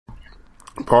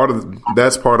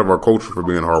that's part of our culture for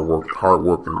being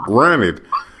hardworking. Granted,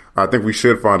 I think we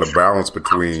should find a balance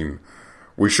between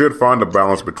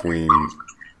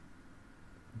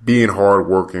being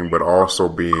hardworking, but also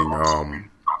being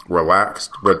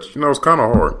relaxed. But it's kind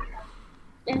of hard.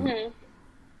 Mm-hmm.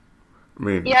 I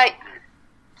mean, yeah,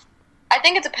 I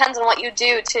think it depends on what you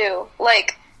do too.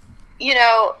 Like,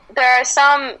 there are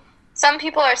some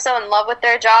people are so in love with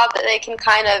their job that they can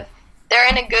they're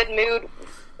in a good mood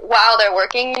while they're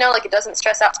working. Like it doesn't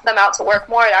stress them out to work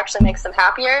more. It actually makes them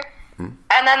happier.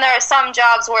 And then there are some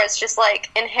jobs where it's just like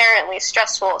inherently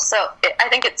stressful. So I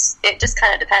think it just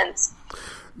kind of depends.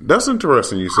 That's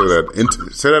interesting. You say that.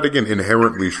 Say that again.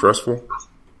 Inherently stressful.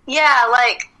 Yeah,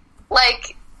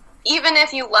 like even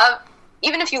if you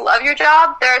love your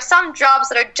job, there are some jobs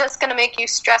that are just going to make you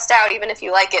stressed out, even if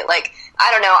you like it. Like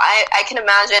I don't know. I can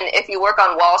imagine if you work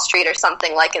on Wall Street or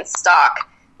something, like in stock.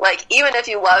 Like even if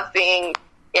you love being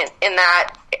in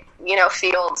that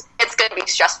field, it's going to be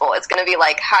stressful. It's going to be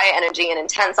like high energy and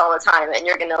intense all the time, and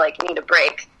you're going to like need a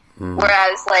break.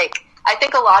 Whereas like I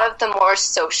think a lot of the more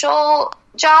social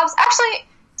jobs, actually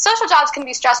social jobs can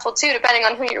be stressful too, depending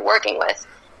on who you're working with.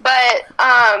 But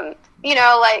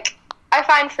like I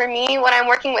find for me when I'm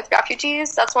working with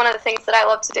refugees, that's one of the things that I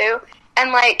love to do.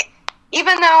 And like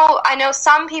even though I know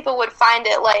some people would find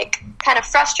it like kind of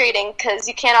frustrating because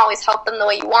you can't always help them the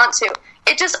way you want to,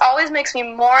 it just always makes me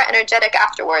more energetic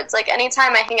afterwards. Like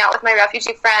anytime I hang out with my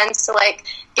refugee friends to like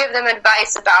give them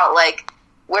advice about like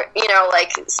where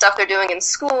like stuff they're doing in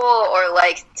school, or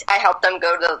like I help them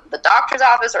go to the doctor's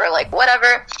office or like whatever,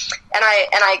 and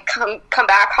I come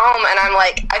back home and I'm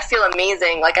like I feel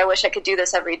amazing. Like I wish I could do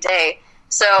this every day.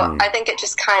 So I think it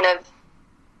just kind of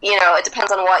it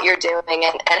depends on what you're doing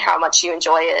and how much you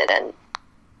enjoy it, and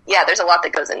yeah, there's a lot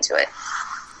that goes into it.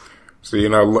 See,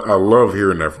 and I love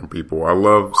hearing that from people. I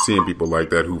love seeing people like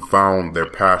that who found their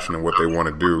passion and what they want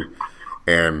to do,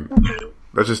 and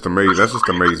that's just amazing. That's just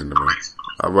amazing to me.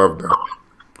 I love that.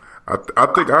 I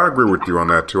think I agree with you on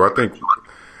that too. I think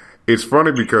it's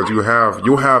funny because you'll have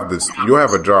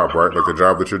a job, right? Like the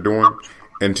job that you're doing,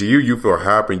 and to you feel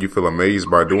happy and you feel amazed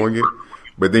by doing it.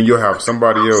 But then you'll have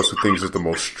somebody else who thinks it's the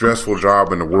most stressful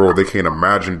job in the world. They can't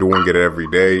imagine doing it every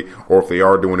day, or if they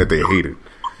are doing it, they hate it.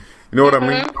 You know what I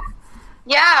mean?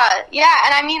 Yeah.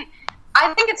 And I mean,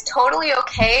 I think it's totally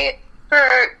okay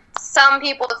for some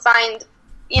people to find,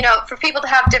 for people to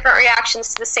have different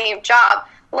reactions to the same job.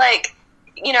 Like,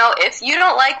 if you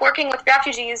don't like working with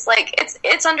refugees, like,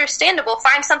 it's understandable.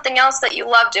 Find something else that you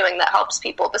love doing that helps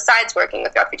people besides working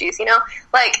with refugees,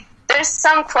 Like, there's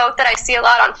some quote that I see a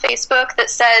lot on Facebook that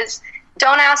says,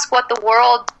 don't ask what the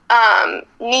world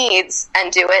needs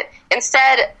and do it.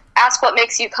 Instead, ask what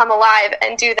makes you come alive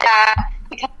and do that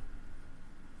because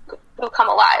you come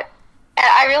alive. And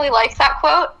I really like that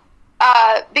quote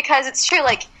because it's true.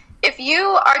 Like, if you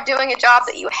are doing a job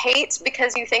that you hate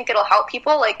because you think it'll help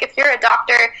people, like if you're a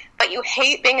doctor but you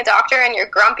hate being a doctor and you're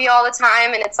grumpy all the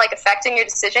time and it's like affecting your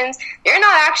decisions, you're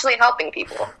not actually helping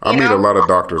people. I meet a lot of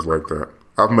doctors like that.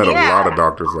 I've met a lot of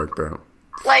doctors like that.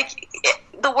 Like,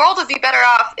 the world would be better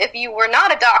off if you were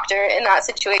not a doctor in that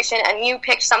situation and you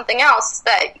picked something else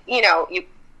that,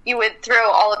 you would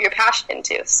throw all of your passion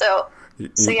into. So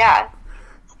yeah.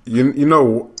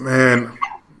 Man,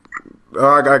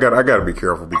 I gotta be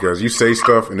careful because you say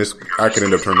stuff and I could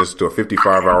end up turning this into a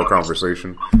 55-hour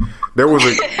conversation. There was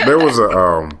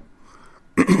a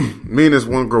me and this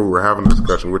one girl, we were having a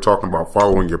discussion. We were talking about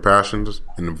following your passions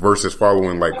and versus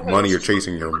following like money or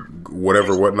chasing your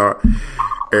whatever, whatnot.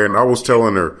 And I was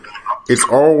telling her, it's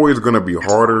always going to be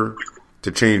harder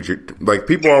to change your, like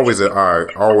people always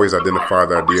identify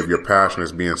the idea of your passion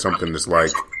as being something that's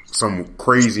like some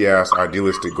crazy ass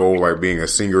idealistic goal, like being a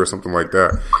singer or something like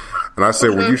that. And I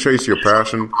said, when you chase your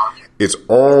passion, it's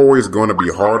always going to be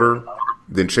harder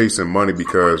than chasing money,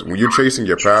 because when you're chasing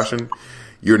your passion,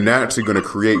 you're naturally going to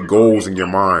create goals in your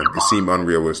mind that seem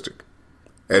unrealistic.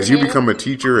 As you become a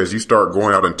teacher, as you start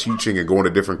going out and teaching and going to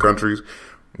different countries,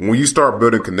 when you start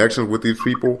building connections with these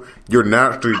people, you're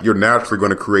naturally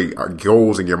going to create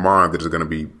goals in your mind that is going to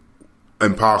be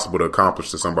impossible to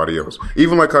accomplish to somebody else.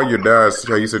 Even like how you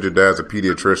said your dad's a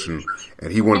pediatrician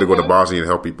and he wanted to go to Bosnia and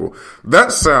help people.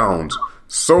 That sounds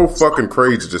so fucking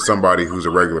crazy to somebody who's a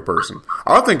regular person.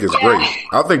 I think it's great.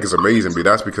 I think it's amazing, but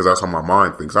that's because that's how my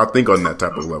mind thinks. I think on that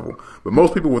type of level. But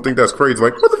most people would think that's crazy.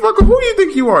 Like, what the fuck? Who do you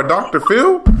think you are, Dr.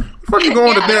 Phil? Fucking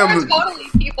going to damn. There are totally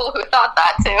people who thought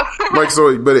that too. Like,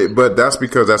 so, but that's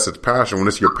because that's its passion. When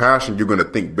it's your passion, you're going to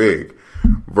think big.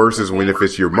 Versus when if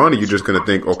it's your money, you're just going to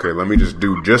think, okay, let me just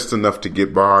do just enough to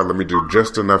get by. Let me do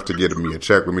just enough to get me a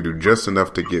check. Let me do just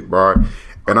enough to get by.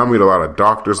 And I meet a lot of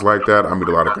doctors like that. I meet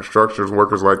a lot of construction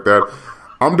workers like that.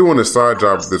 I'm doing a side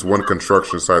job at this one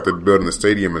construction site. They're building a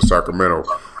stadium in Sacramento.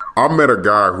 I met a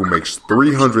guy who makes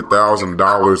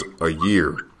 $300,000 a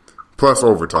year, plus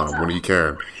overtime when he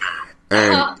can.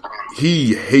 And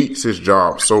he hates his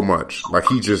job so much. Like,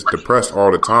 he's just depressed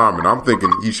all the time. And I'm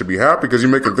thinking he should be happy because you're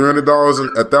making $300,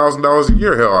 $1,000 a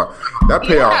year. Hell, that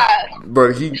payout.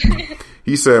 But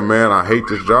he said, man, I hate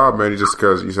this job, man. Just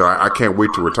because he said, I can't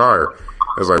wait to retire.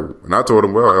 I was like, and I told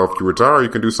him, well, if you retire, you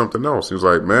can do something else. He was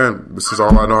like, man, this is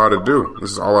all I know how to do. This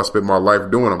is all I spent my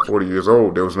life doing. I'm 40 years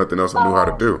old. There was nothing else I knew how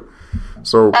to do.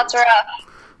 So that's rough.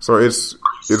 So it's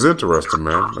interesting,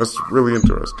 man. That's really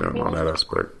interesting on that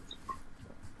aspect.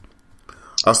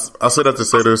 I said that to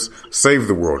say this. Save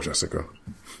the world, Jessica.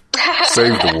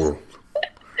 Save the world.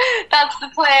 That's the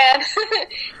plan.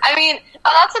 I mean,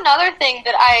 that's another thing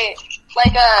that I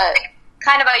like, a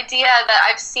kind of idea that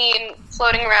I've seen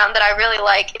floating around that I really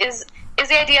like is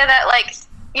the idea that, like,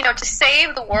 you know, to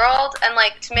save the world and,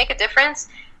 like, to make a difference,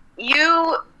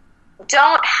 you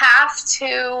don't have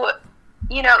to,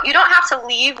 you know, you don't have to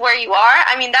leave where you are.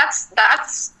 I mean, that's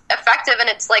effective, and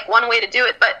it's, like, one way to do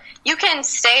it, but you can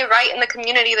stay right in the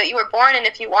community that you were born in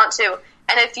if you want to.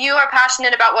 And if you are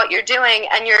passionate about what you're doing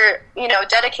and you're, you know,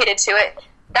 dedicated to it,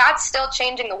 that's still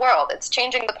changing the world. It's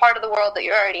changing the part of the world that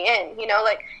you're already in. You know,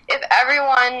 like, if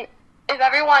everyone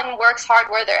works hard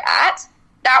where they're at,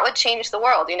 that would change the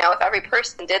world, you know, if every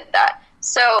person did that.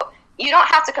 So you don't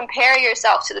have to compare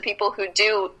yourself to the people who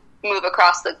do move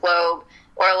across the globe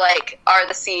or, like, are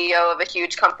the CEO of a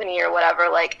huge company or whatever.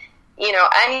 Like, you know,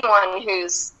 anyone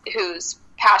who's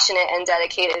passionate and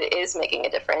dedicated is making a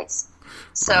difference.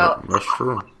 So that's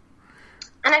true.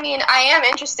 And I mean, I am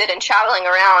interested in traveling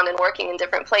around and working in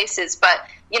different places, but,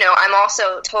 you know, I'm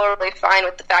also totally fine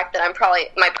with the fact that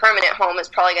my permanent home is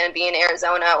probably going to be in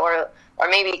Arizona or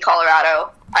maybe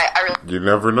Colorado. I really. You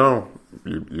never know.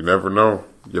 You never know.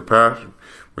 Your passion.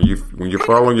 When you're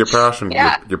following your passion,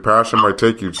 your passion might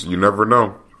take you. You never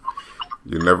know.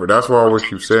 That's why I always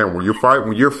keep saying, when you're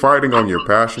fighting on your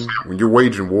passion, when you're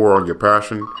waging war on your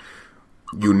passion,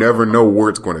 you never know where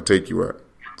it's going to take you at.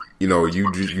 You know,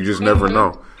 you just never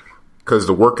know, because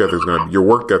your work ethic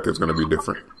is going to be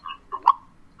different.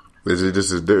 This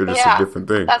is a different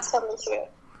thing. That's totally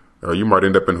true. You might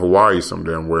end up in Hawaii some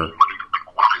damn where.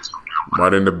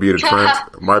 Might end up being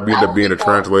a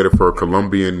translator for a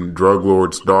Colombian drug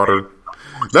lord's daughter.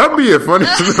 That'd be a funny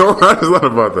story. I just thought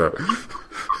about that.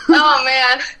 Oh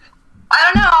man,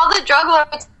 I don't know. All the drug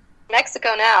lords in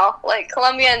Mexico now, like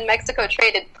Colombia and Mexico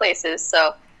traded places,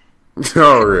 so.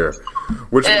 Oh yeah.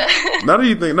 Which now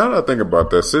that I think about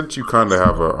that, since you kind of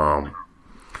have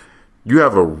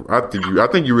I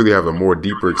think you really have a more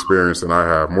deeper experience than I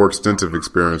have, more extensive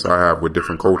experience I have with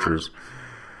different cultures.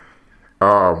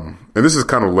 And this is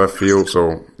kind of left field,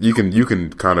 so you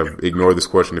can kind of ignore this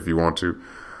question if you want to.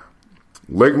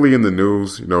 Lately in the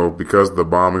news, you know, because of the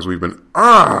bombings, we've been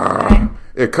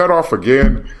it cut off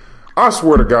again. I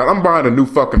swear to God, I'm buying a new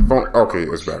fucking phone. Okay,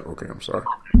 it's back. Okay, I'm sorry.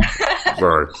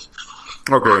 Sorry.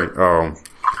 Okay.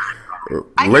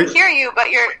 I can hear you,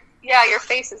 but your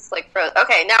face is like frozen.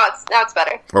 Okay, now it's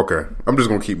better. Okay, I'm just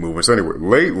gonna keep moving. So anyway,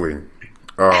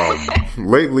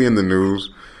 lately in the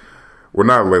news, well,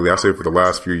 not lately. I say for the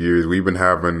last few years, we've been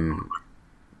having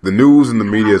the news and the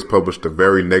media has published a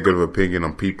very negative opinion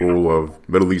on people of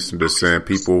Middle Eastern descent,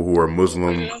 people who are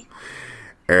Muslim,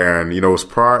 and you know it's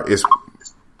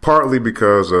partly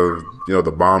because of, you know,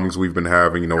 the bombings we've been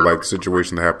having, you know, like the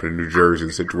situation that happened in New Jersey,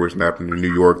 the situation that happened in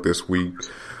New York this week,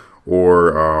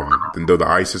 or the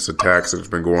ISIS attacks that's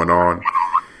been going on.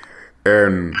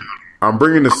 And I'm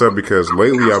bringing this up because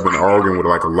lately I've been arguing with,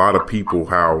 like, a lot of people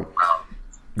how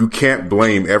you can't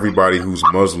blame everybody who's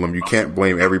Muslim, you can't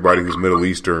blame everybody who's Middle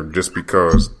Eastern just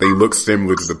because they look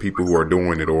similar to the people who are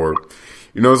doing it, or,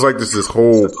 you know, it's like this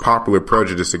whole popular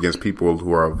prejudice against people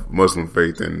who are of Muslim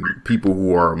faith and people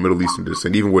who are Middle Eastern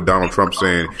descent, even with Donald Trump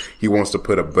saying he wants to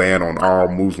put a ban on all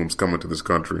Muslims coming to this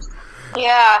country.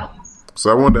 Yeah.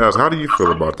 So I wanted to ask, how do you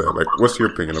feel about that? Like, what's your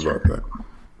opinion about that?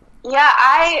 Yeah,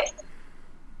 I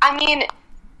mean,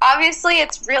 obviously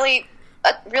it's really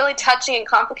a really touchy and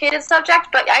complicated subject,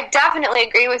 but I definitely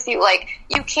agree with you. Like,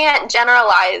 you can't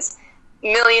generalize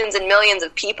millions and millions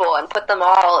of people and put them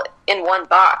all in one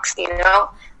box, you know?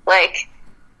 Like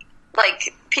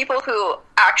people who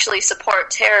actually support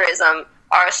terrorism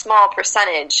are a small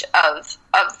percentage of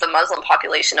the Muslim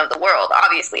population of the world,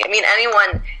 obviously. I mean,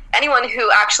 anyone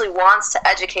who actually wants to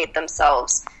educate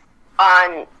themselves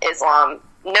on Islam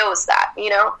knows that, you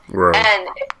know? Right. And,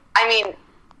 I mean,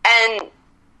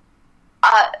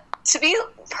 to be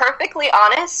perfectly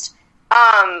honest,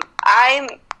 I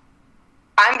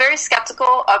I'm very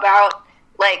skeptical about,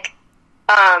 like,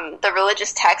 the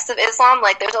religious texts of Islam.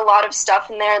 Like, there's a lot of stuff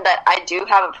in there that I do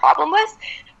have a problem with,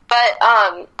 but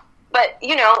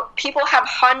you know, people have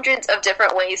hundreds of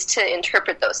different ways to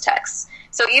interpret those texts.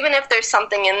 So even if there's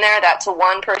something in there that to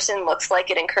one person looks like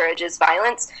it encourages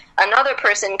violence, another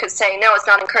person could say, no, it's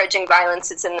not encouraging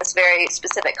violence, it's in this very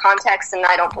specific context, and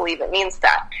I don't believe it means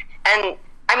that. And,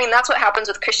 I mean, that's what happens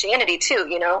with Christianity, too,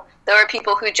 you know? There were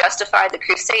people who justified the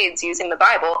Crusades using the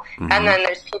Bible, and then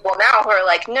there's people now who are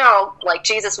like, no, like,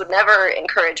 Jesus would never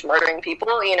encourage murdering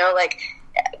people, you know? Like,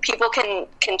 people can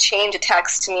change a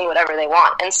text to mean whatever they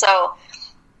want. And so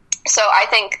I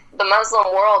think the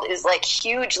Muslim world is, like,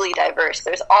 hugely diverse.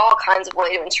 There's all kinds of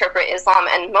ways to interpret Islam,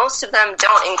 and most of them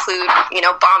don't include, you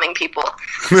know, bombing people.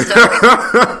 So,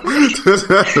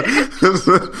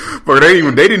 but they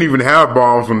didn't even have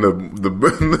bombs when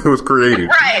it was created,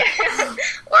 right?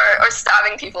 or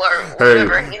stabbing people or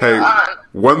whatever. Hey,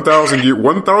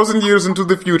 1,000 years into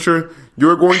the future,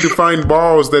 you're going to find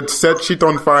balls that set shit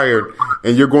on fire,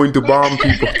 and you're going to bomb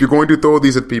people. You're going to throw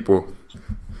these at people.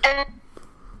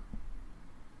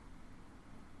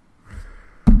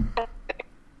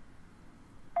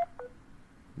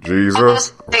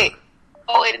 Jesus. Wait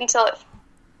until it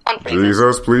unfreezes.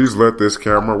 Jesus, please let this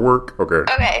camera work. Okay.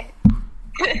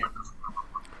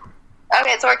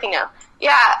 Okay, it's working now.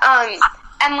 Yeah,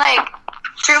 and like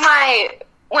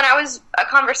when I was a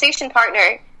conversation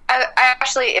partner, I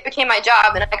actually, it became my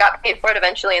job, and I got paid for it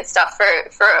eventually and stuff for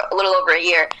a little over a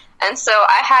year. And so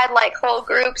I had like whole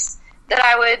groups that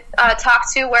I would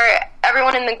talk to where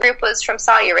everyone in the group was from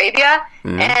Saudi Arabia,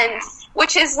 and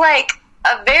which is like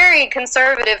a very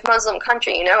conservative Muslim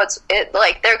country, you know, it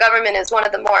like their government is one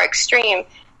of the more extreme,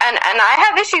 and I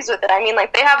have issues with it. I mean,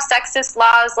 like, they have sexist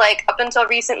laws, like, up until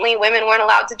recently, women weren't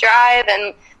allowed to drive,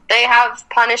 and they have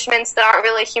punishments that aren't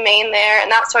really humane there,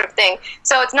 and that sort of thing.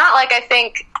 So it's not like I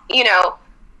think, you know,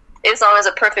 Islam is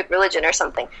a perfect religion or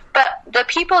something. But the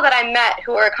people that I met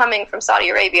who were coming from Saudi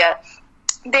Arabia,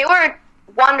 they were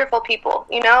wonderful people,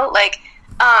 you know, like,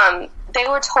 they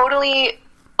were totally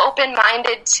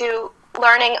open-minded to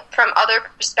learning from other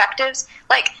perspectives.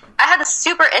 Like, I had this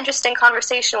super interesting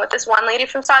conversation with this one lady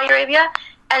from Saudi Arabia,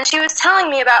 and she was telling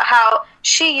me about how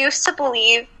she used to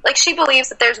believe, like, she believes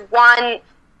that there's one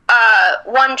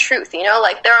truth, you know,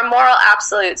 like, there are moral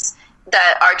absolutes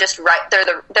that are just right,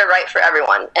 they're right for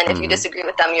everyone, and if you disagree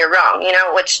with them, you're wrong, you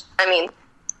know, which, I mean,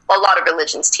 a lot of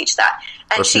religions teach that.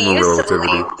 And that's she used to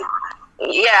believe,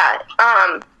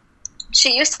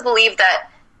 she used to believe that,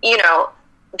 you know,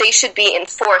 they should be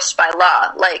enforced by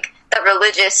law, like that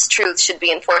religious truths should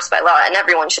be enforced by law, and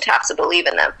everyone should have to believe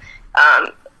in them.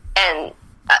 And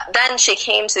then she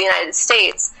came to the United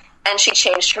States, and she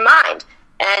changed her mind,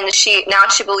 and now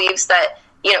she believes that,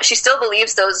 you know, she still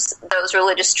believes those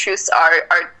religious truths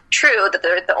are true, that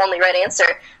they're the only right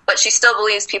answer, but she still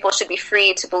believes people should be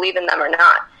free to believe in them or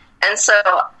not. And so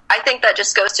I think that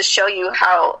just goes to show you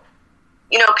how,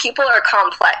 you know, people are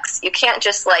complex. You can't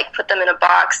just, like, put them in a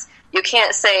box. You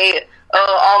can't say,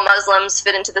 oh, all Muslims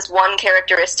fit into this one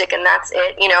characteristic and that's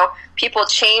it. You know, people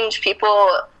change. People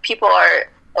are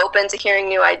open to hearing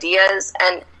new ideas.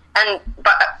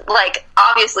 But like,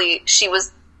 obviously, she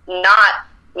was not,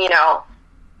 you know,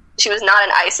 she was not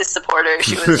an ISIS supporter.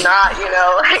 She was not, you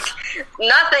know, like,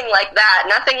 nothing like that.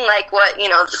 Nothing like what, you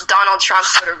know, Donald Trump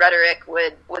sort of rhetoric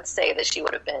would say that she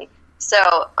would have been.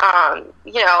 So,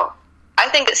 you know, I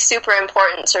think it's super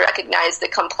important to recognize the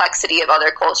complexity of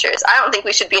other cultures. I don't think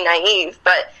we should be naive,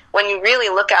 but when you really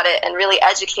look at it and really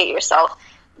educate yourself,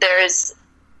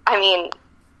 I mean,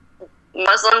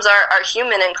 Muslims are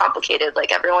human and complicated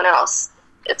like everyone else.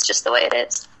 It's just the way it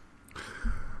is.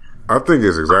 I think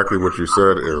it's exactly what you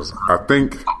said. I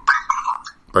think,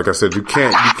 like I said, you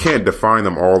can't define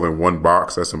them all in one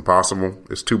box. That's impossible.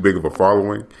 It's too big of a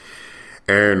following.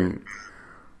 And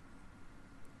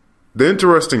the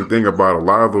interesting thing about a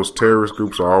lot of those terrorist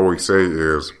groups, I always say,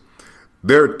 is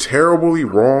they're terribly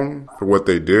wrong for what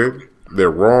they did. They're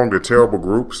wrong. They're terrible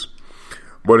groups.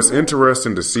 But it's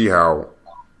interesting to see how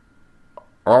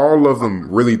all of them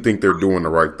really think they're doing the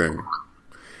right thing.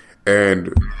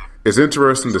 And it's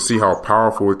interesting to see how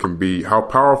powerful it can be, how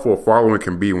powerful a following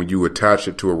can be when you attach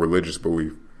it to a religious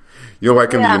belief. You know,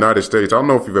 like in the United States, I don't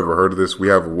know if you've ever heard of this. We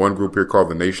have one group here called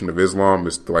the Nation of Islam.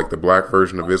 It's like the black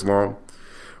version of Islam.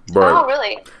 But,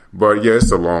 really? But yeah,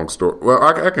 it's a long story. Well,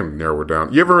 I can narrow it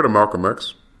down. You ever heard of Malcolm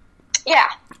X? Yeah.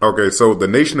 Okay, so the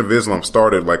Nation of Islam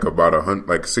started like about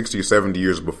 60 or 70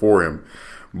 years before him.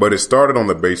 But it started on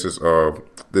the basis of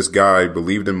this guy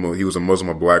he was a Muslim,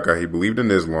 a black guy. He believed in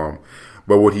Islam.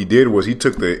 But what he did was he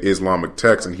took the Islamic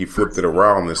text and he flipped it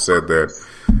around and said that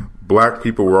black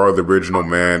people were the original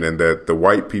man, and that the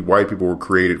white people were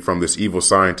created from this evil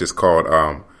scientist called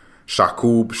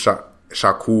Shakub,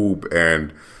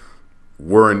 and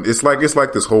it's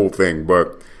like this whole thing.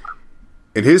 But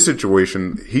in his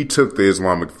situation, he took the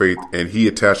Islamic faith and he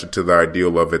attached it to the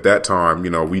ideal of, at that time,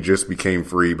 we just became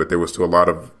free, but there was still a lot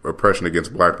of oppression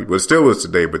against black people. It still is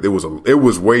today, but it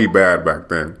was way bad back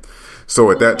then.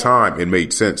 So at that time, it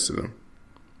made sense to them.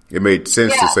 It made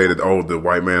sense to say that, the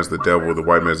white man's the devil, the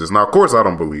white man's this. Now, of course, I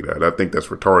don't believe that. I think that's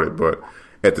retarded, but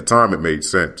at the time, it made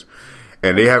sense.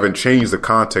 And they haven't changed the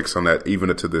context on that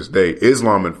even to this day.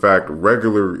 Islam, in fact,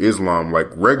 regular Islam, like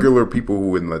regular people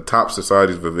who in the top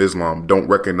societies of Islam don't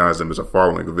recognize them as a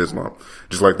following of Islam.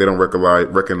 Just like they don't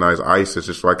recognize ISIS,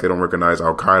 just like they don't recognize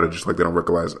Al-Qaeda, just like they don't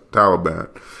recognize Taliban.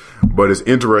 But it's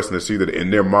interesting to see that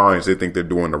in their minds, they think they're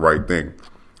doing the right thing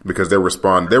because they're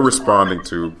responding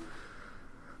to,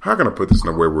 how can I put this in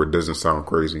a way where it doesn't sound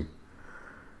crazy?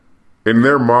 In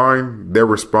their mind, they're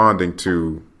responding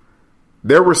to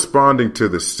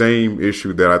the same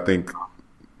issue that I think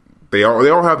they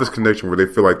all have this connection where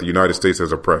they feel like the United States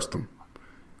has oppressed them.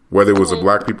 Whether it was the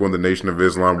black people in the Nation of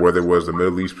Islam, whether it was the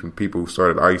Middle Eastern people who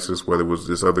started ISIS, whether it was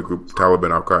this other group,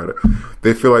 Taliban, Al-Qaeda,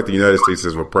 they feel like the United States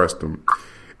has oppressed them.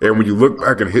 And when you look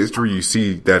back in history, you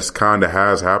see that's kind of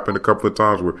has happened a couple of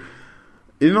times where,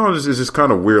 it's just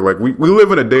kind of weird. Like we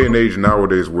live in a day and age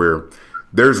nowadays where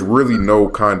there's really no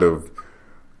kind of,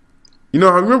 I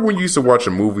remember when you used to watch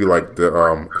a movie like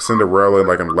the Cinderella,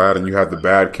 like in Aladdin, you had the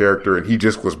bad character and he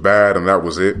just was bad and that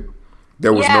was it.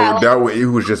 There was it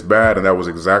was just bad and that was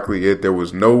exactly it. He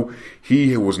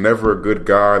was never a good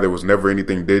guy. There was never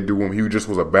anything they did to him. He just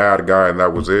was a bad guy and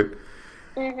that was it.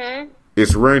 Mm-hmm.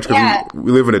 It's strange because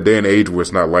we live in a day and age where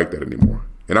it's not like that anymore.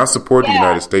 And I support the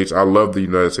United States. I love the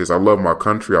United States. I love my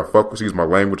country. I excuse my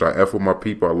language. I F with my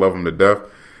people. I love them to death.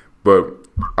 But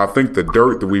I think the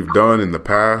dirt that we've done in the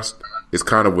past is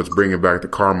kind of what's bringing back the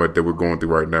karma that we're going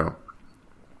through right now.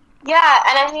 Yeah,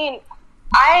 and I mean,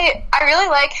 I really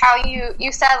like how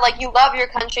you said, like, you love your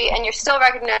country and you're still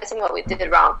recognizing what we did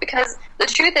wrong. Because the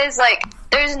truth is, like,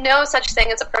 there's no such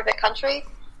thing as a perfect country.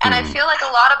 And I feel like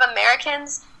a lot of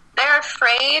Americans, they're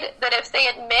afraid that if they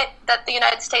admit that the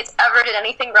United States ever did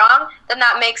anything wrong, then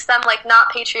that makes them, like, not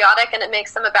patriotic and it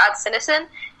makes them a bad citizen.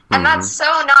 And that's so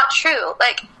not true.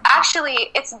 Like, actually,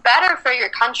 it's better for your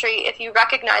country if you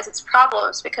recognize its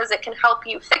problems because it can help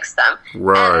you fix them.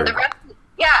 Right.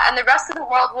 And the rest of the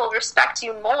world will respect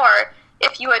you more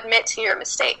if you admit to your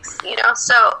mistakes,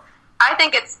 So I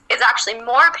think it's actually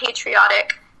more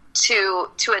patriotic to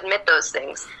admit those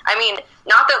things. I mean,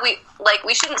 not that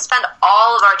we shouldn't spend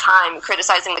all of our time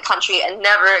criticizing the country and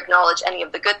never acknowledge any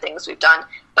of the good things we've done,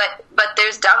 but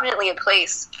there's definitely a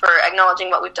place for acknowledging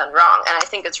what we've done wrong, and I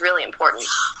think it's really important.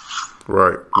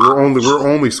 Right.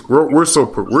 We're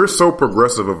so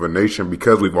progressive of a nation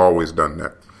because we've always done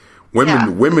that.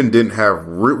 Women didn't have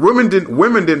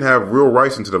real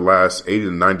rights until the last 80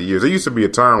 to 90 years. There used to be a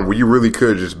time where you really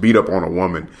could just beat up on a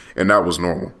woman and that was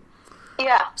normal.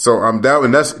 Yeah. So it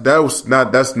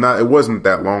wasn't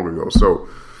that long ago. So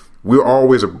we've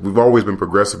always been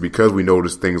progressive because we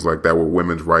noticed things like that with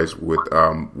women's rights,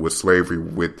 with slavery,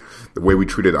 with the way we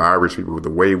treated Irish people, with the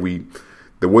way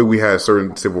we had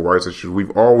certain civil rights issues.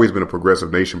 We've always been a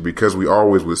progressive nation because we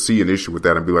always would see an issue with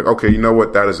that and be like, okay, you know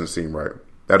what? That doesn't seem right.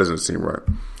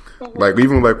 Mm-hmm. Like,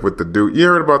 even like with the dude, you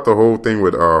heard about the whole thing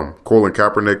with Colin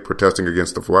Kaepernick protesting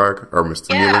against the flag or Mr.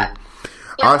 Kneeling?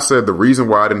 I said the reason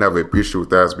why I didn't have an issue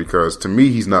with that is because to me,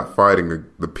 he's not fighting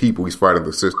the people, he's fighting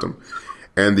the system.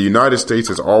 And the United States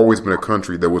has always been a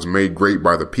country that was made great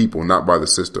by the people, not by the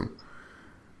system.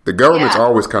 The government's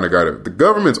always kind of got it. The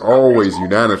government's always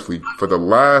unanimously, for the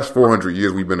last 400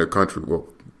 years, we've been a country. Well,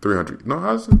 300. No,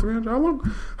 how's it 300?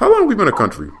 How long have we been a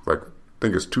country? Like, I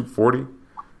think it's 240?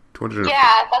 200. Yeah,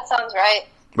 that sounds right.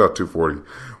 About 240.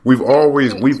 We've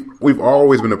always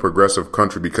been a progressive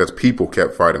country because people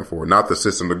kept fighting for it, not the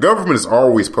system. The government has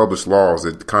always published laws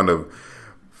that kind of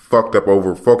fucked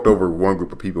over one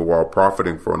group of people while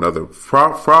profiting for another,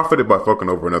 profited by fucking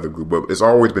over another group. But it's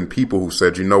always been people who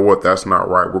said, you know what, that's not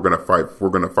right. We're gonna fight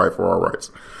for our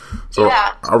rights. So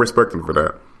I respect them for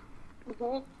that.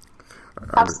 Mm-hmm.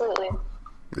 Absolutely.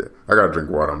 Yeah, I gotta drink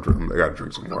water. I gotta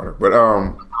drink some water. But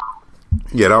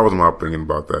yeah, that was my opinion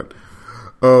about that.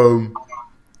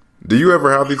 Do you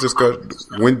ever have these discussions?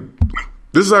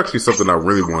 This is actually something I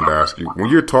really wanted to ask you. When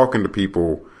you're talking to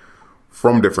people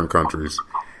from different countries,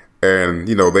 and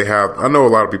I know a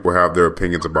lot of people have their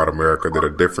opinions about America that are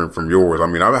different from yours. I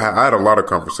mean, I had a lot of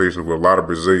conversations with a lot of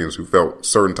Brazilians who felt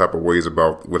certain type of ways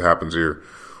about what happens here.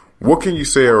 What can you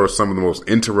say are some of the most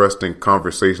interesting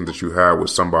conversations that you had with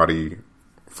somebody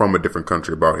from a different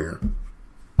country about here?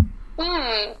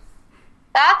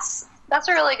 That's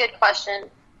a really good question.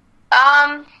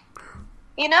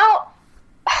 You know,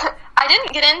 I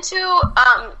didn't get into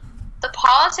the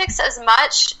politics as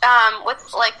much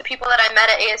with like the people that I met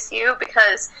at ASU,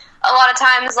 because a lot of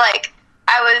times like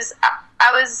I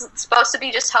was supposed to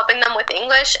be just helping them with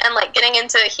English, and like getting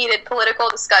into a heated political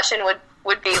discussion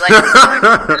would be like you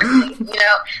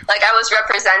know, like I was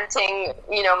representing,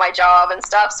 you know, my job and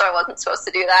stuff, so I wasn't supposed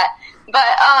to do that. But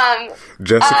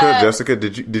Jessica,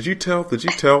 did you tell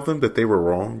them that they were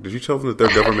wrong? Did you tell them that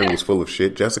their government was full of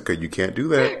shit? Jessica, you can't do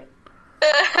that.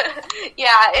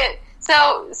 Yeah,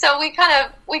 so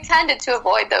we tended to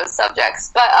avoid those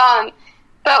subjects,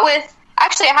 but with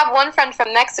actually I have one friend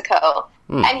from Mexico,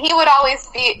 and he would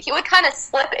kind of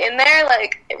slip in there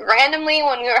like randomly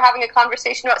when we were having a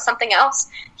conversation about something else.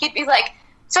 He'd be like,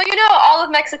 so you know, all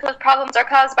of Mexico's problems are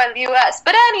caused by the U.S.,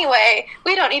 but anyway,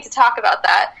 we don't need to talk about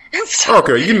that. So,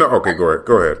 okay, go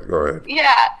ahead.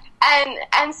 Yeah, and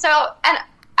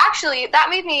actually, that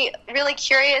made me really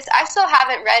curious. I still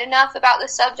haven't read enough about the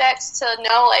subject to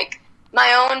know, like,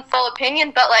 my own full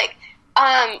opinion, but, like,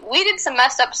 we did some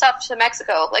messed up stuff to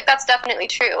Mexico. Like, that's definitely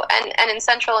true. And in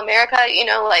Central America, you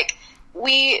know, like,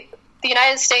 the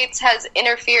United States has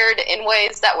interfered in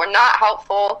ways that were not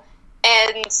helpful,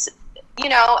 and, you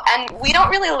know, and we don't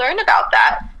really learn about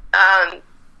that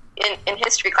in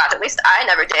history class. At least I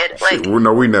never did. Like,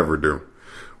 no, we never do.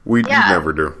 We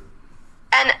never do.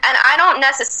 And I don't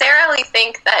necessarily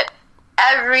think that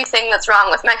everything that's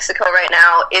wrong with Mexico right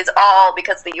now is all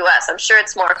because of the U.S. I'm sure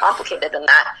it's more complicated than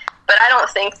that. But I don't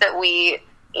think that we,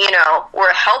 you know,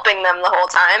 were helping them the whole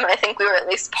time. I think we were at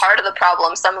least part of the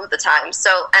problem some of the time. So,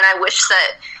 and I wish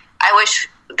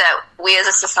that we as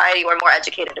a society were more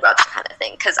educated about that kind of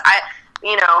thing. Because I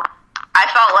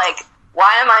felt like,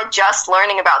 why am I just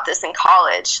learning about this in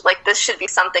college? Like, this should be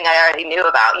something I already knew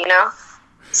about, you know?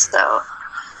 So...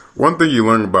 One thing you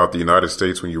learn about the United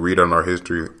States when you read on our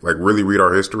history, like really read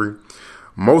our history,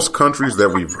 most countries that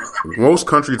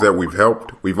we've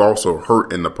helped, we've also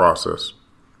hurt in the process.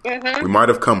 Mm-hmm. We might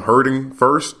have come hurting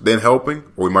first, then helping,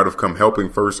 or we might have come helping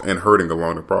first and hurting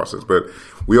along the process. But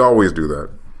we always do that.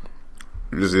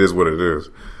 It just is what it is.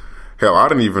 Hell, I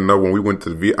didn't even know when we went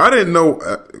to the I didn't know.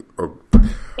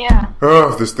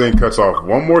 If this thing cuts off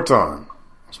one more time,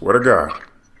 I swear to God.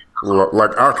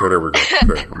 Like, okay, there we go.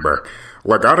 Okay, I'm back.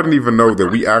 Like, I didn't even know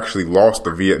that we actually lost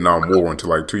the Vietnam War until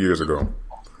like 2 years ago.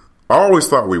 I always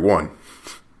thought we won.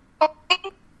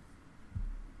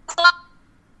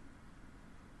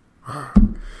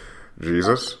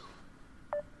 Jesus.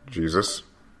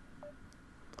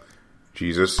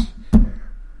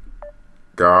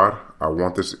 God, I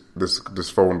want this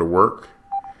phone to work.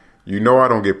 You know I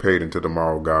don't get paid until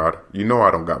tomorrow, God. You know I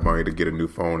don't got money to get a new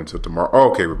phone until tomorrow. Oh,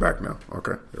 okay, we're back now.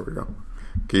 Okay, there we go.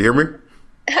 Can you hear me?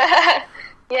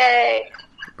 Yay.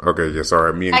 Okay, yeah,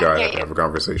 sorry. Me and Guy have to have a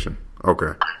conversation.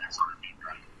 Okay.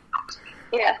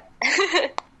 Yeah.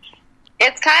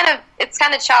 It's kind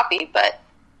of choppy, but...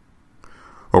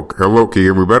 Okay, hello, can you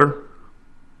hear me better?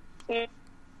 Yeah,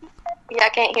 I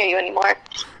can't hear you anymore.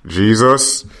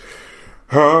 Jesus.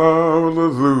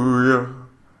 Hallelujah.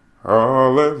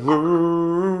 Hallelujah.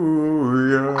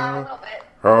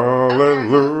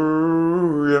 Hallelujah.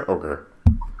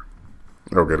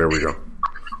 Okay, there we go.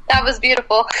 That was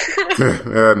beautiful.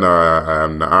 No,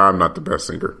 I'm not the best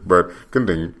singer, but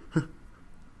continue.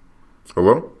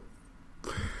 Hello?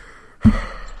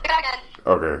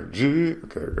 Okay.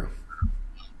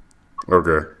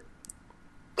 Okay.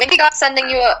 Maybe God's sending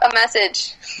you a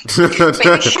message.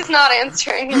 Maybe he's not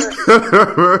answering you.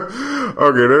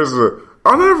 Okay,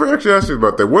 I never actually asked you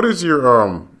about that. What is your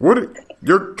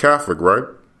you're Catholic, right?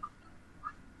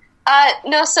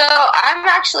 No, so I'm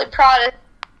actually Protestant.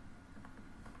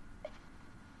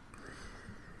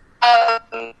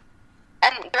 And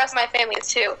the rest of my family is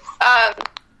too. I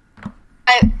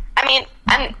mean,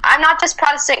 and I'm not just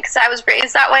Protestant because I was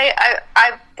raised that way.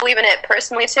 I believe in it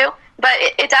personally too. But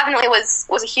it definitely was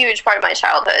a huge part of my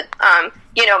childhood.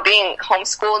 You know, being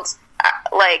homeschooled,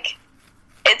 like,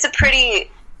 it's a pretty,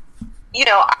 you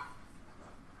know,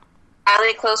 I'm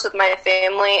really close with my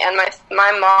family, and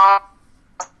my mom.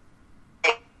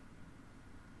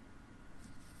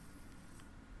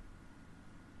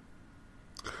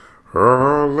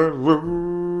 Hallelujah.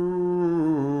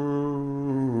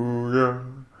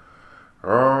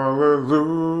 Hallelujah.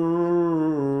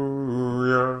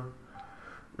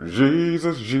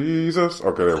 Jesus.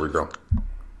 Okay, there we go.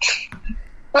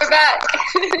 We're back.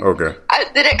 Okay.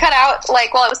 Did it cut out,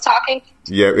 like, while I was talking?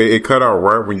 Yeah, it cut out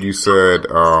right when you said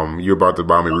you're about to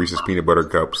buy me Reese's peanut butter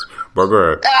cups. But go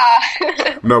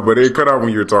ahead. No, but it cut out when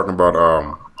you were talking about,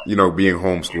 being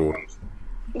homeschooled.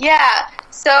 Yeah.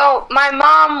 So my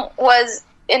mom was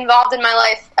involved in my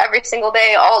life every single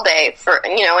day, all day for,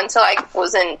 until I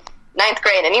was in 9th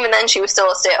grade. And even then she was still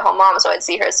a stay-at-home mom, so I'd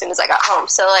see her as soon as I got home.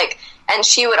 So and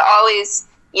she would always,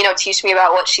 teach me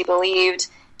about what she believed.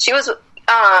 She was,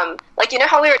 how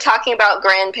we were talking about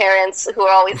grandparents who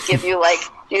always give you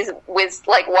these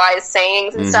wise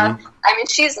sayings and stuff. I mean,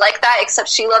 she's like that, except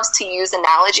she loves to use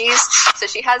analogies. So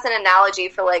she has an analogy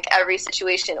for every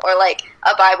situation, or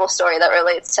a Bible story that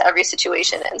relates to every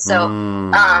situation. And so,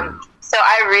 so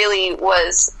I really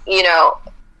was,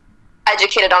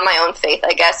 educated on my own faith,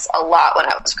 I guess, a lot when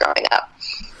I was growing up.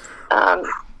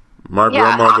 My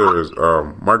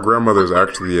grandmother is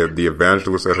actually the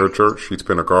evangelist at her church. She's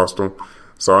Pentecostal,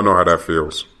 so I know how that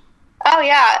feels. Oh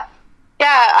yeah.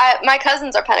 Yeah, my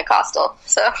cousins are Pentecostal,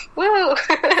 so woo.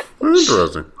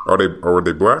 Interesting. Are they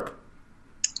black?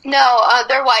 No,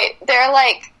 they're white. They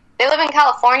live in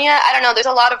California. I don't know. There's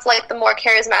a lot of the more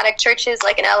charismatic churches,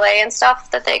 in LA and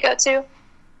stuff, that they go to.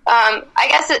 I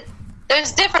guess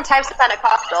there's different types of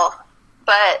Pentecostal,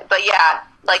 but yeah,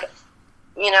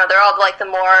 they're all the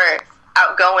more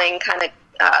outgoing kind of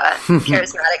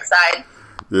charismatic side.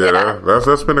 Yeah,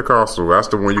 that's Pentecostal. That's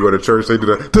the one you go to church. They do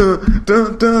that. Dun,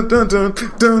 dun, dun, dun, dun,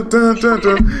 dun, dun, dun,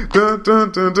 dun,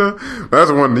 dun, dun, dun. That's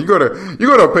the one you go to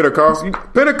a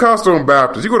Pentecostal and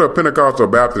Baptist. You go to a Pentecostal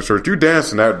Baptist church. You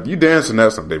dancing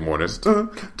that Sunday mornings. Dun,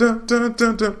 dun, dun,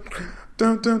 dun, dun,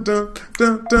 dun, dun, dun, dun,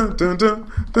 dun, dun,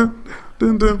 dun,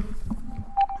 dun, dun.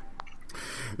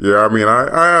 Yeah, I mean,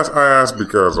 I asked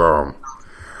because I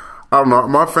don't know.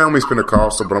 My family's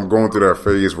Pentecostal, but I'm going through that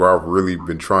phase where I've really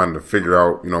been trying to figure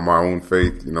out, my own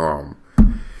faith. And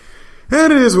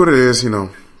it is what it is. I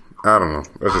don't know.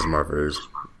 That's just my phase.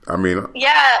 I mean,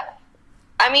 yeah.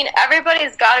 I mean,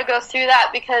 everybody's got to go through that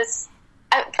because,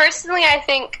 personally, I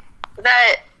think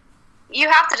that you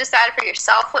have to decide for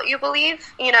yourself what you believe.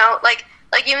 Even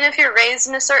if you're raised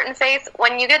in a certain faith,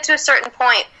 when you get to a certain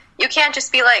point, you can't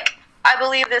just be I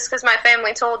believe this because my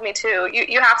family told me to.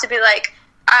 You have to be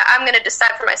I'm going to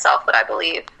decide for myself what I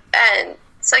believe. And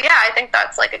so, yeah, I think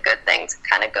that's a good thing to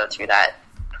kind of go through that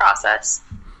process.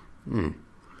 The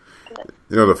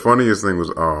funniest thing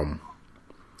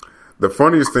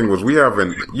was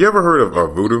you ever heard of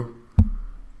voodoo?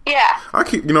 Yeah. I'm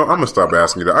going to stop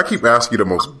asking you that. I keep asking you the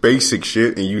most basic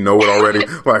shit and you know it already.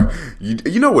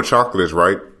 You know what chocolate is,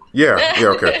 right? Yeah,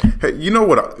 okay. Hey, you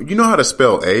know how to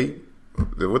spell A?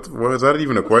 What is that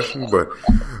even a question? But,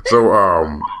 so,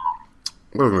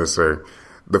 what was I going to say?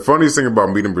 The funniest thing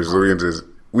about meeting Brazilians is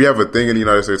we have a thing in the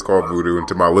United States called voodoo. And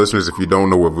to my listeners, if you don't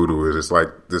know what voodoo is, it's like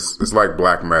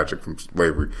black magic from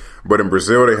slavery. But in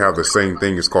Brazil, they have the same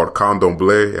thing. It's called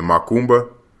candomblé and macumba.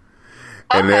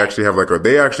 And they actually have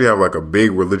a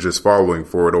big religious following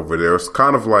for it over there. It's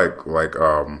kind of like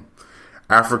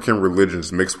African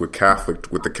religions mixed with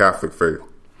the Catholic faith.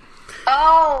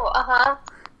 Oh, uh-huh.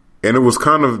 And it was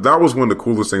that was one of the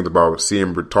coolest things about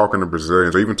talking to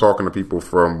Brazilians, or even talking to people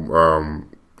from,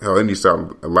 any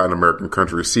South Latin American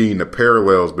countries, seeing the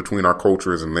parallels between our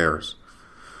cultures and theirs.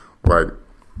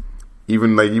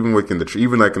 Even in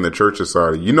the church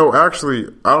society, actually,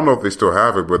 I don't know if they still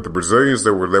have it, but the Brazilians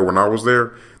that were there when I was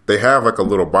there, they have a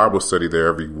little Bible study there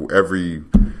every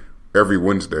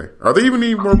Wednesday. Are there even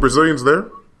any more Brazilians there?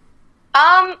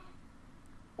 Well,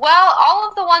 all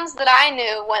of the ones that I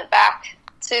knew went back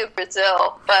to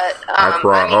Brazil, but I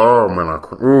cried. I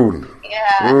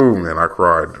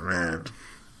cried, man.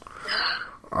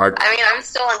 I'm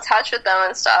still in touch with them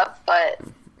and stuff, but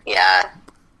yeah.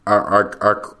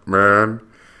 Man,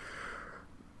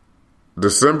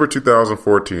 December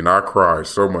 2014, I cried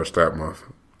so much that month.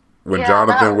 When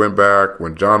Jonathan went back,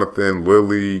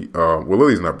 Lily,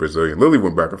 Lily's not Brazilian. Lily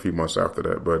went back a few months after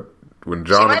that, but when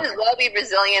she might as well be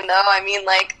Brazilian, though. I mean,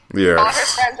 all her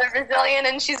friends are Brazilian,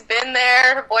 and she's been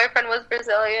there. Her boyfriend was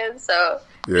Brazilian, so.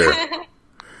 Yeah.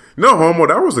 No homo,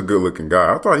 that was a good-looking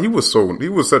guy. I thought he was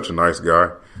such a nice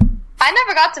guy. I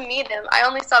never got to meet him. I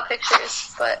only saw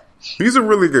pictures, but. He was a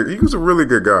really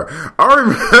good guy. I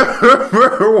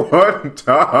remember one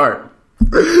time.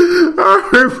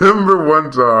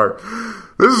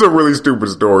 This is a really stupid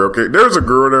story, okay? There's a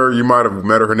girl there. You might have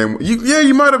met her. Her name.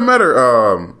 You might have met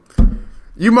her.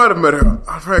 You might have met her.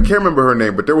 I can't remember her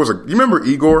name, but there was you remember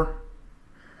Igor?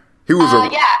 He was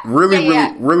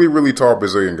really tall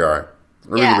Brazilian guy.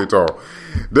 Really tall.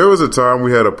 There was a time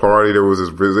we had a party. There was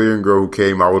this Brazilian girl who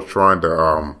came. I was trying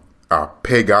to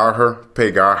pegar her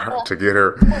to get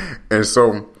her. And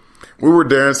so we were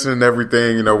dancing and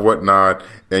everything, whatnot.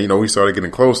 And, we started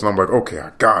getting close. And I'm like, okay,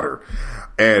 I got her.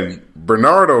 And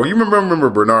Bernardo, you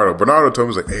remember Bernardo? Bernardo told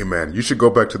me, he's like, hey man, you should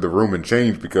go back to the room and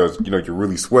change because, you know, you're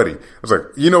really sweaty. I was like,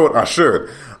 you know what? I should.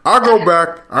 I go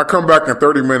back, I come back in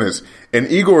 30 minutes and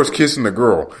Igor's kissing the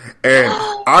girl. And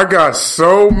I got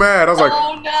so mad. I was like,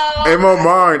 oh, no. In my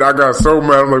mind, I got so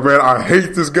mad. I'm like, man, I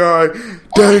hate this guy.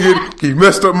 Dang it. He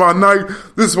messed up my night.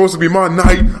 This is supposed to be my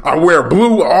night. I wear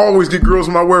blue. I always get girls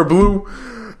when I wear blue.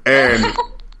 And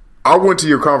I went to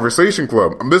your conversation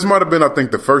club. This might have been, I think,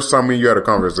 the first time me and you had a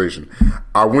conversation.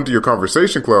 I went to your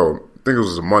conversation club. I think it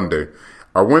was a Monday.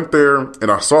 I went there and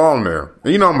I saw him there.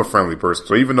 And you know I'm a friendly person,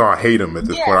 so even though I hate him at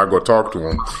this point, I go talk to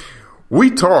him.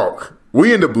 We talk.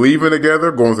 We end up leaving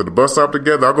together, going to the bus stop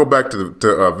together. I go back to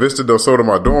Vista del Sol to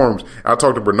my dorms. I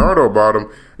talked to Bernardo about him.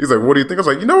 He's like, what do you think? I was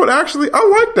like, you know what? Actually, I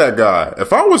like that guy.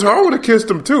 If I was her, I would have kissed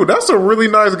him too. That's a really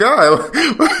nice guy.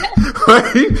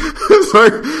 It's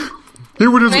like... He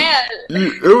would just.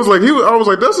 It was like I was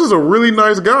like, this is a really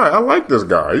nice guy. I like this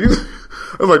guy. I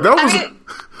was like, that was.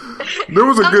 There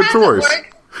was a good choice.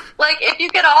 Like if you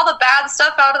get all the bad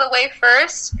stuff out of the way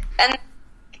first, and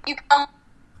you come.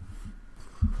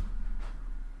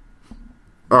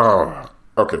 Oh,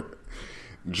 okay.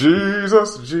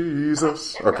 Jesus.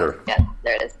 Okay. Yeah,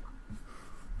 there it is.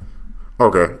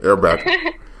 Okay, you're back.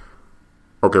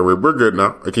 Okay, we're good now.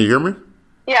 Can you hear me?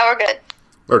 Yeah, we're good.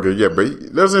 Okay, yeah,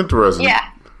 but that's interesting. Yeah.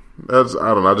 I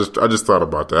don't know. I just thought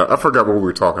about that. I forgot what we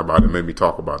were talking about. It made me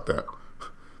talk about that.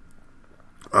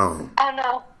 Oh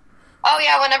no. Oh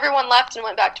yeah, when everyone left and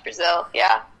went back to Brazil.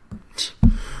 Yeah.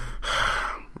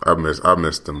 I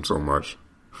missed them so much.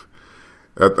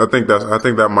 I think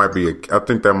that might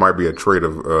be a trait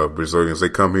of Brazilians. They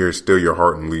come here, steal your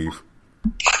heart, and leave.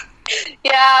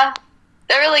 Yeah,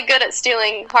 they're really good at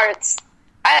stealing hearts.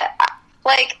 I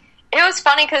like. It was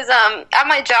funny because at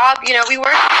my job, you know, we work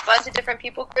with a bunch of different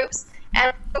people groups,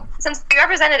 and since we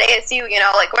represented ASU, you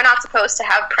know, like we're not supposed to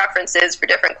have preferences for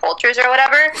different cultures or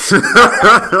whatever.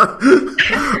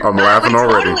 I'm laughing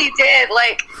already. We totally did.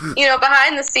 Like, you know,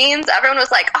 behind the scenes, everyone was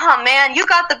like, "Oh man, you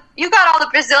got all the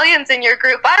Brazilians in your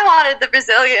group. I wanted the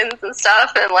Brazilians and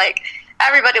stuff," and like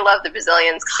everybody loved the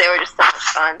Brazilians because they were just so much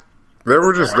fun. They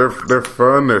were just they're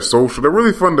fun. They're social. They're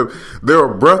really fun they're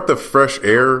a breath of fresh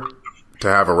air to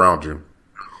have around you.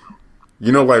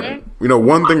 You know, like, you know,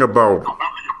 one thing about,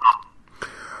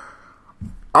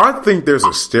 I think there's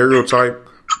a stereotype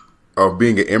of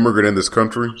being an immigrant in this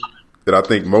country that I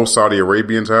think most Saudi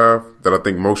Arabians have, that I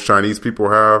think most Chinese people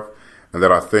have, and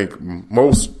that I think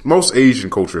most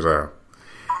Asian cultures have.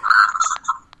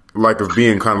 Like of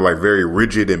being kind of like very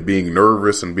rigid and being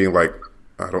nervous and being like,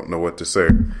 I don't know what to say.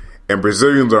 And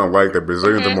Brazilians aren't like that.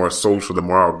 Brazilians are more social, they're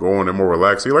more outgoing, they're more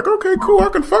relaxed. You're like, okay, cool, I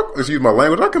can excuse my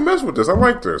language, I can mess with this, I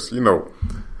like this, you know.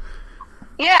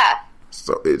 Yeah.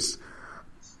 So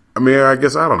I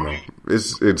guess, I don't know.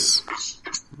 It's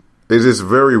just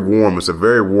very warm. It's a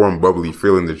very warm, bubbly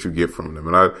feeling that you get from them.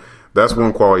 And that's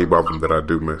one quality about them that I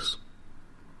do miss.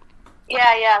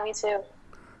 Yeah, me too.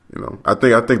 You know, I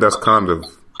think that's kind of,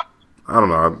 I don't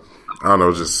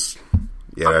know, just...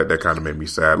 Yeah, that kind of made me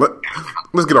sad.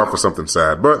 Let's get off of something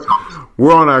sad. But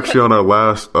we're on our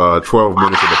last 12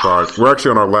 minutes of the podcast. We're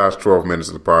actually on our last 12 minutes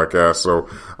of the podcast. So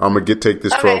I'm gonna take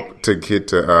this 12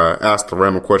 to ask the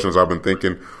random questions I've been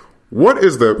thinking. Who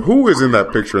is in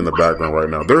that picture in the background right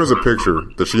now? There is a picture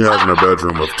that she has in her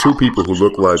bedroom of two people who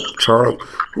look like Charles.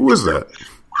 Who is that?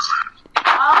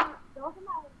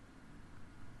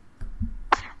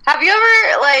 Have you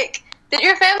ever did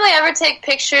your family ever take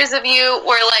pictures of you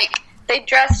where they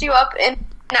dressed you up in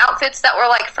outfits that were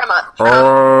from a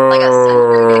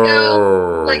century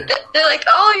ago? They're like,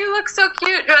 oh, you look so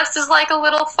cute, dressed as a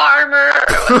little farmer or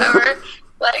whatever.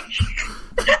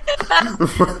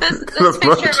 This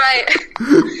picture, right?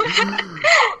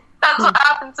 That's what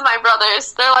happened to my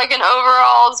brothers. They're in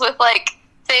overalls with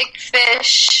fake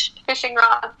fishing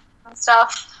rods and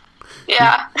stuff.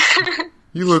 Yeah.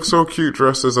 You look so cute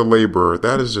dressed as a laborer.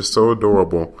 That is just so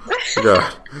adorable.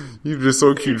 God, you're just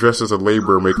so cute dressed as a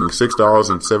laborer making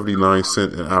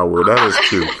 $6.79 an hour. That is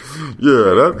cute.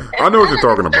 Yeah, I know what you're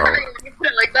talking about.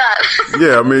 Like that.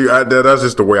 Yeah, I mean, that's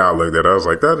just the way I looked at it. I was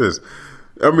like, that is,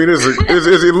 I mean,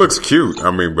 it looks cute.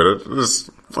 I mean, but it's,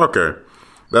 okay.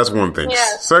 That's one thing.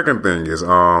 Yeah. Second thing is,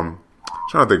 trying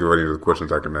to think of any of the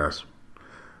questions I can ask.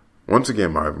 Once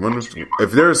again,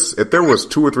 if there was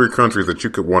 2 or 3 countries that you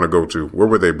could want to go to, where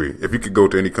would they be? If you could go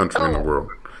to any country in the world,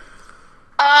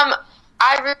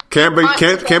 can't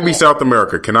be South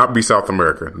America. Cannot be South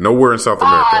America. Nowhere in South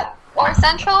America. Or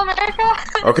Central America.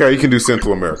 Okay, you can do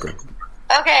Central America.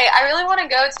 Okay, I really want to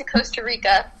go to Costa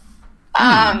Rica.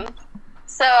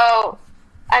 So,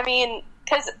 I mean,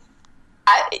 because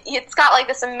it's got like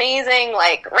this amazing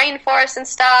like rainforest and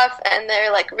stuff, and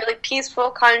they're like really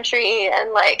peaceful country,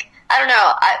 and like I don't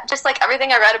know, just like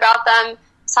everything I read about them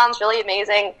sounds really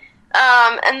amazing.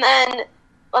 And then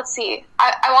let's see,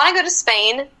 I want to go to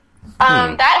Spain.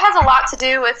 That has a lot to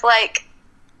do with like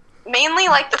mainly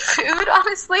like the food,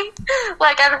 honestly.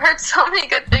 Like I've heard so many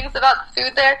good things about the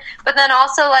food there, but then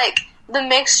also like the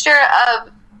mixture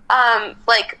of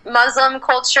like Muslim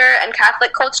culture and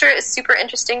Catholic culture is super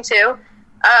interesting too.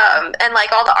 And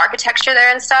like all the architecture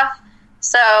there and stuff.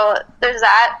 So there's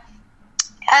that.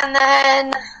 And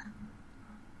then,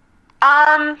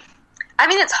 I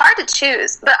mean, it's hard to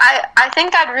choose, but I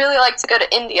think I'd really like to go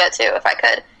to India too, if I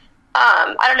could.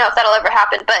 I don't know if that'll ever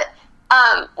happen, but,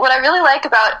 what I really like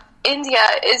about India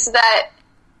is that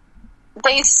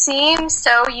they seem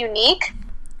so unique.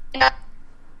 You know,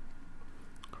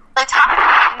 like talking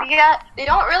about India, they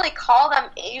don't really call them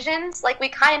Asians. Like we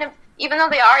kind of, even though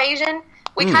they are Asian,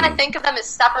 we kind of think of them as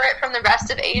separate from the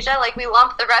rest of Asia. Like we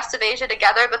lump the rest of Asia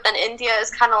together, but then India is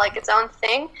kind of like its own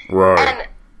thing. Right. And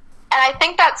I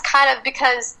think that's kind of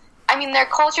because, I mean, their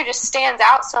culture just stands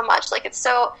out so much. Like it's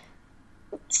so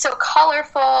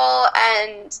colorful,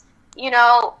 and you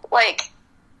know, like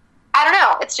I don't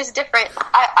know, it's just different.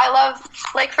 I love,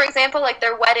 like for example, like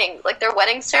their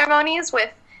wedding ceremonies with,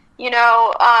 you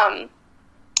know,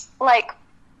 like.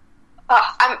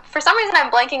 For some reason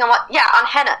I'm blanking on on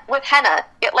henna, with henna.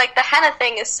 Like the henna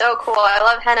thing is so cool. I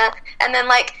love henna. And then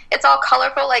like it's all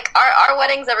colorful. Like our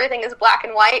weddings, everything is black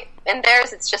and white, and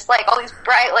theirs it's just like all these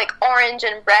bright like orange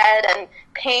and red and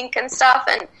pink and stuff.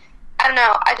 And I don't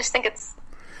know, I just think it's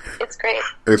great.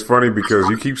 It's funny because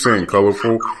you keep saying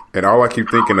colorful, and all I keep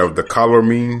thinking of the collar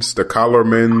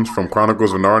men from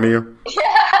Chronicles of Narnia.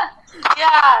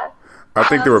 Yeah. I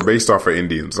think they were based off of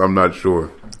Indians. I'm not sure.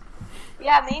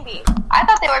 Yeah, maybe. I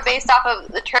thought they were based off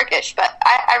of the Turkish, but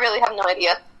I really have no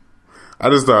idea.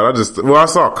 I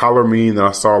saw collar mean, and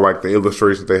I saw like the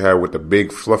illustrations they had with the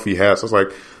big fluffy hats. I was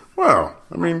like, wow.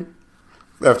 I mean,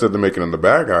 after they're making them the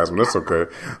bad guys, but that's okay.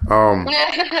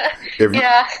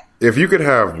 If you could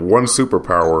have one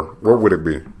superpower, what would it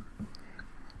be?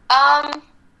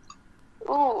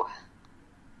 Ooh.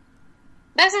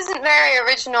 This isn't very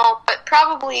original, but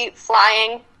probably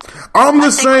flying. I'm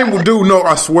the same, dude. No,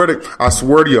 I swear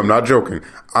to you, I'm not joking.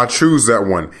 I choose that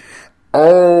one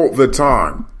all the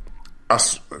time.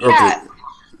 Yeah,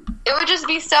 it would just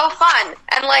be so fun,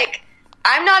 and like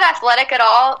I'm not athletic at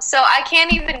all, so I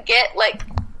can't even get like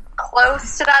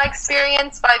close to that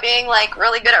experience by being like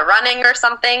really good at running or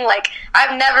something. Like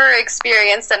I've never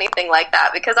experienced anything like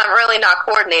that because I'm really not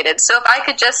coordinated. So if I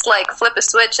could just like flip a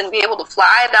switch and be able to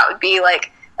fly, that would be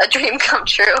like a dream come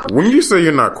true. When you say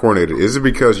you're not coordinated, is it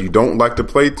because you don't like to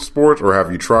play sports, or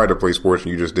have you tried to play sports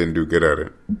and you just didn't do good at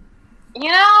it?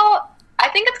 You know, I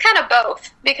think it's kind of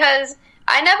both, because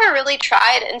I never really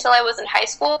tried until I was in high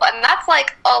school, and that's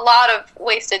like a lot of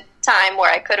wasted time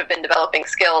where I could have been developing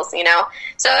skills, you know?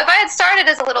 So if I had started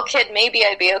as a little kid, maybe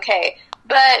I'd be okay.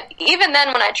 But even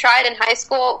then, when I tried in high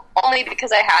school, only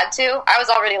because I had to, I was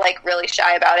already like really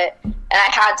shy about it, and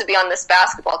I had to be on this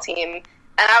basketball team,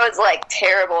 and I was like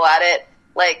terrible at it.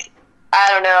 Like, I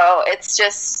don't know, it's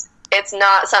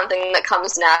not something that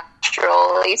comes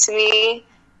naturally to me.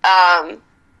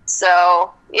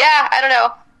 So yeah, I don't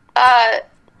know.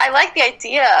 I like the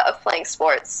idea of playing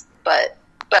sports, but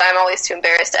I'm always too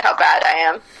embarrassed at how bad I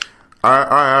am.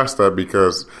 I asked that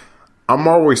because I'm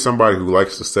always somebody who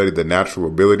likes to study the natural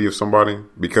ability of somebody,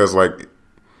 because like,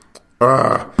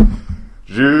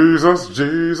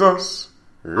 Jesus,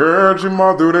 Virgin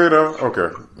Madurera.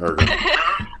 Okay.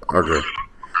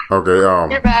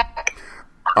 You're back.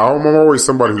 I'm always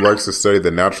somebody who likes to study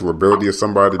the natural ability of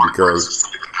somebody, because,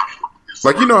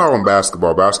 like, you know how in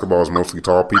basketball is mostly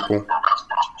tall people.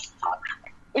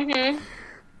 Mm-hmm.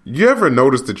 You ever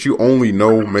notice that you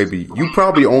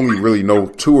probably only really know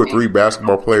 2 or 3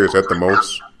 basketball players at the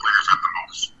most?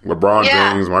 LeBron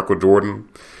James, Michael Jordan.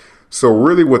 So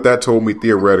really what that told me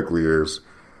theoretically is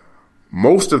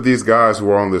most of these guys who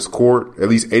are on this court, at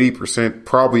least 80%,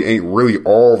 probably ain't really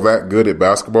all that good at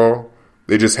basketball.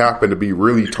 They just happen to be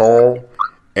really tall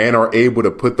and are able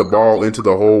to put the ball into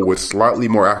the hole with slightly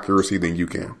more accuracy than you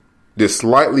can. Just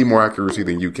slightly more accuracy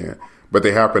than you can. But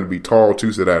they happen to be tall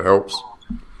too, so that helps.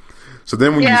 So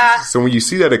then when you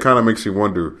see that, it kind of makes you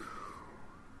wonder.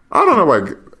 I don't know,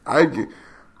 like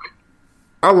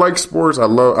I like sports. I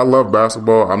love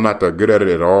basketball. I'm not that good at it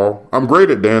at all. I'm great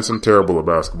at dancing, terrible at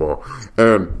basketball.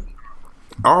 And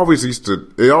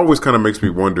it always kind of makes me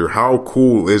wonder, how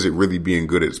cool is it really being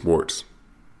good at sports?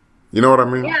 You know what I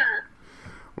mean? Yeah.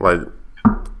 Like,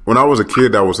 when I was a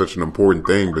kid, that was such an important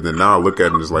thing. But then now I look at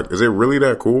it and it's like, is it really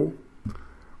that cool?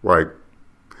 Like,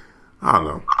 I don't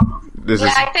know.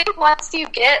 I think once you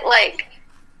get like,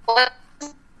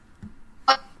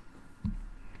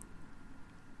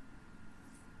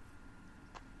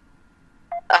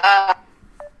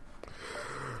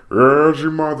 de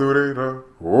Madureira,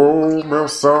 oh, meu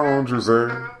São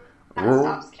José.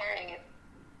 Oh.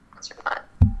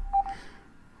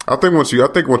 I think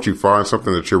once you find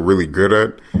something that you're really good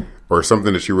at, or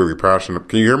something that you're really passionate.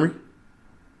 Can you hear me?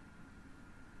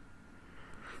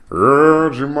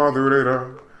 De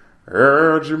Madureira,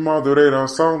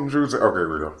 São José. Okay, here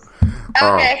we go.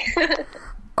 Okay.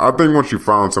 I think once you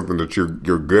find something that you're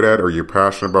good at or you're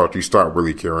passionate about, you start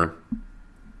really caring.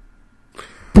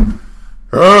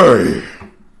 Hey.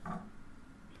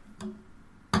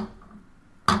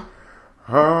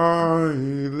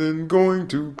 I'm going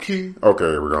to keep. Okay,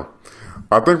 here we go.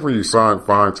 I think when you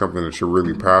find something that you're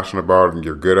really passionate about and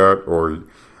you're good at, or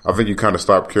I think you kind of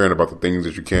stop caring about the things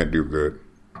that you can't do good.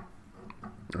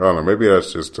 I don't know. Maybe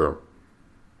that's just I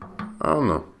don't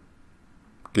know.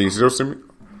 Can you still see me?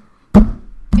 Can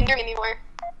you hear me anymore?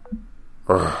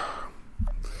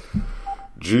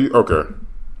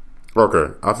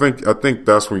 Okay. I think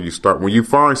that's when you start. When you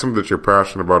find something that you're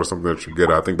passionate about or something that you're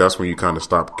good at, I think that's when you kind of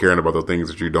stop caring about the things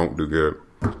that you don't do good.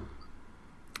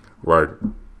 Like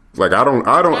I don't.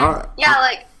 I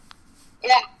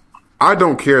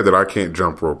don't care that I can't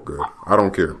jump rope good. I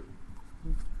don't care.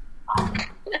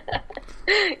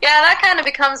 Yeah, that kind of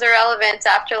becomes irrelevant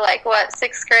after like what,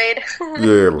 6th grade?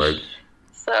 Yeah, like.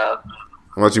 So.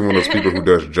 Unless you're one of those people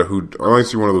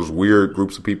unless you're one of those weird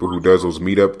groups of people who does those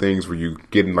meetup things where you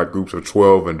get in like groups of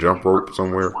 12 and jump rope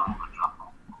somewhere.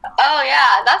 Oh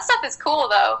yeah, that stuff is cool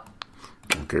though.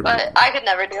 Okay, but I could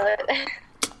never do it.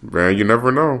 Man, you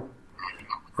never know.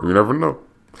 You never know.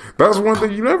 That's one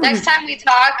thing you never. Next time we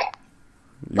talk,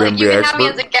 like you can have me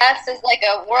as a guest as like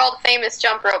a world famous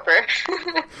jump roper.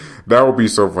 That would be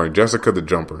so funny. Jessica the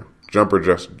jumper.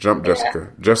 Jessica.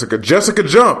 Jessica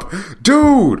jump.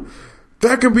 Dude,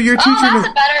 that can be your teacher name. That's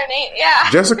a better name. Yeah.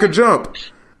 Jessica jump.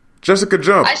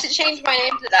 I should change my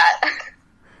name to that.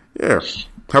 Yeah.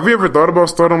 Have you ever thought about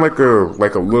starting like a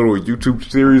little YouTube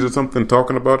series or something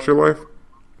talking about your life?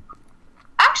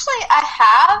 Actually, I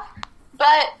have,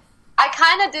 but I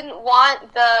kind of didn't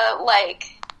want the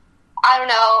I don't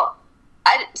know.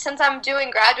 Since I'm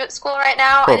doing graduate school right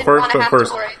now, I didn't want to have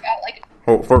to worry about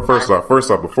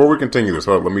First off, before we continue this,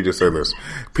 let me just say this: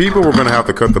 people were going to have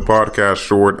to cut the podcast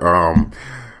short.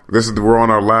 We're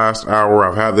on our last hour.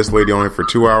 I've had this lady on here for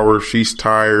 2 hours. She's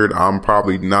tired. I'm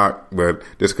probably not, but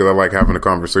just because I like having a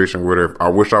conversation with her. I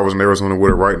wish I was in Arizona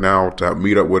with her right now to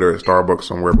meet up with her at Starbucks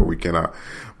somewhere, but we cannot.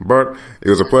 But it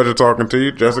was a pleasure talking to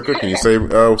you, Jessica. Can you say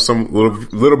some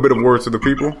little bit of words to the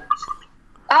people?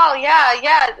 Oh yeah.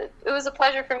 It was a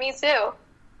pleasure for me too.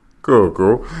 Cool.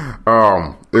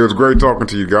 It was great talking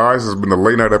to you guys. This has been the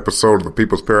late night episode of the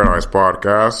People's Paradise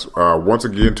podcast. Once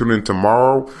again, tune in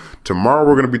tomorrow. Tomorrow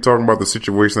we're going to be talking about the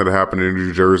situation that happened in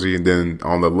New Jersey. And then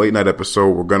on the late night episode,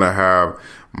 we're going to have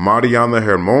Mariana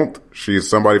Hermont. She's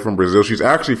somebody from Brazil. She's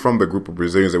actually from the group of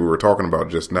Brazilians that we were talking about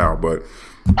just now. But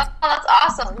oh, that's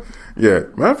awesome. Yeah.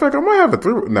 Matter of fact, I might have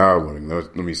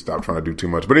let me stop trying to do too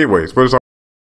much. But anyways,